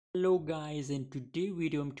Hello guys, in today's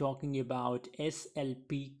video I'm talking about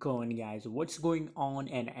SLP coin guys. What's going on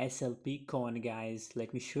in SLP coin guys?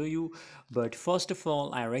 Let me show you. But first of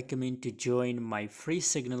all, I recommend to join my free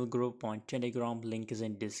signal group on Telegram. Link is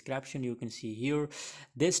in description. You can see here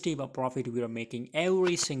this type of profit we are making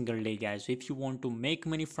every single day guys. If you want to make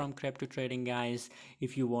money from crypto trading guys,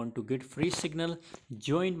 if you want to get free signal,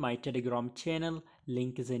 join my Telegram channel.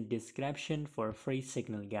 Link is in description for free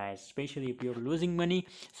signal guys, especially if you're losing money,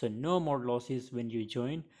 so no more losses when you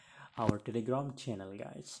join our Telegram channel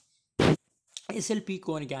guys. SLP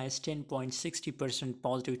coin guys, 10.60%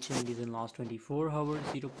 positive changes in last 24 hours.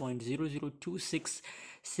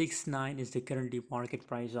 0.002669 is the currently market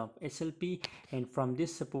price of SLP, and from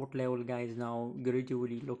this support level guys, now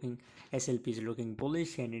gradually looking SLP is looking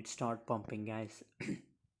bullish and it start pumping guys.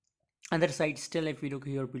 Other side, still if we look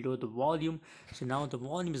here below the volume, so now the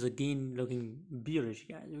volume is again looking bearish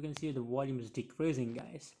guys. You can see the volume is decreasing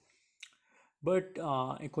guys, but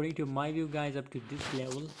according to my view guys, up to this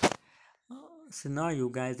level scenario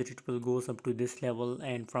guys, that it will goes up to this level,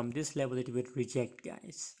 and from this level it will reject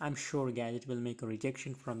guys. I'm sure guys it will make a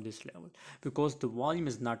rejection from this level because the volume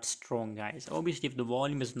is not strong guys. Obviously if the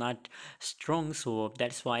volume is not strong, so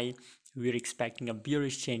that's why we're expecting a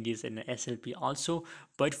bearish changes in the SLP also,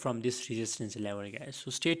 but from this resistance level guys.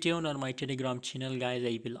 So stay tuned on my Telegram channel guys.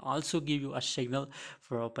 I will also give you a signal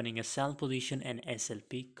for opening a sell position in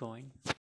SLP coin.